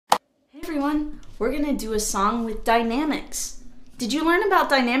Hey everyone, we're gonna do a song with dynamics. Did you learn about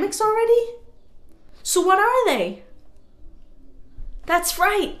dynamics already? So what are they? That's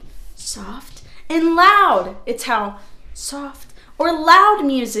right, soft and loud. It's how soft or loud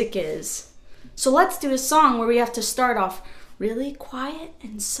music is. So let's do a song where we have to start off really quiet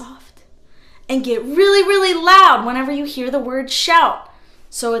and soft and get really, really loud whenever you hear the word shout.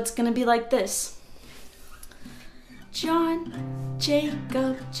 So it's gonna be like this. John,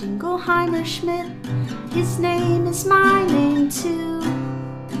 Jacob, Jingleheimer, Schmidt, his name is my name too.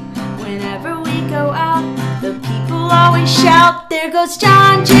 Whenever we go out, the people always shout, there goes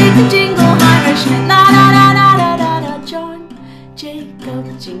John, Jacob, Jingleheimer, Schmidt, la da da da da da da. John, Jacob,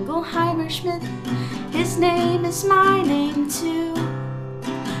 Jingleheimer, Schmidt, his name is my name too.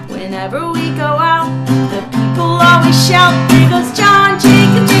 Whenever we go out, the people always shout, there goes John,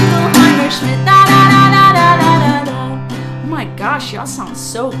 Jacob, Jingleheimer, Schmidt, la da da da da da da. Oh my gosh, y'all sound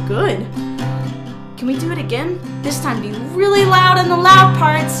so good. Can we do it again? This time be really loud in the loud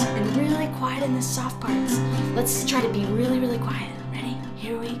parts and really quiet in the soft parts. Let's try to be really, really quiet. Ready?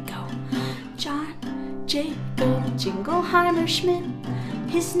 Here we go. John, Jacob, Jingleheimer, Schmidt,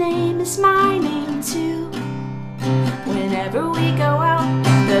 his name is my name too. Whenever we go out,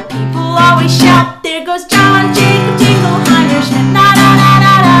 the people always shout, there goes John, Jacob, Jingleheimer, Schmidt, la da da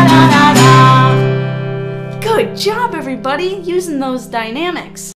da da da da da. Good job, everybody, using those dynamics.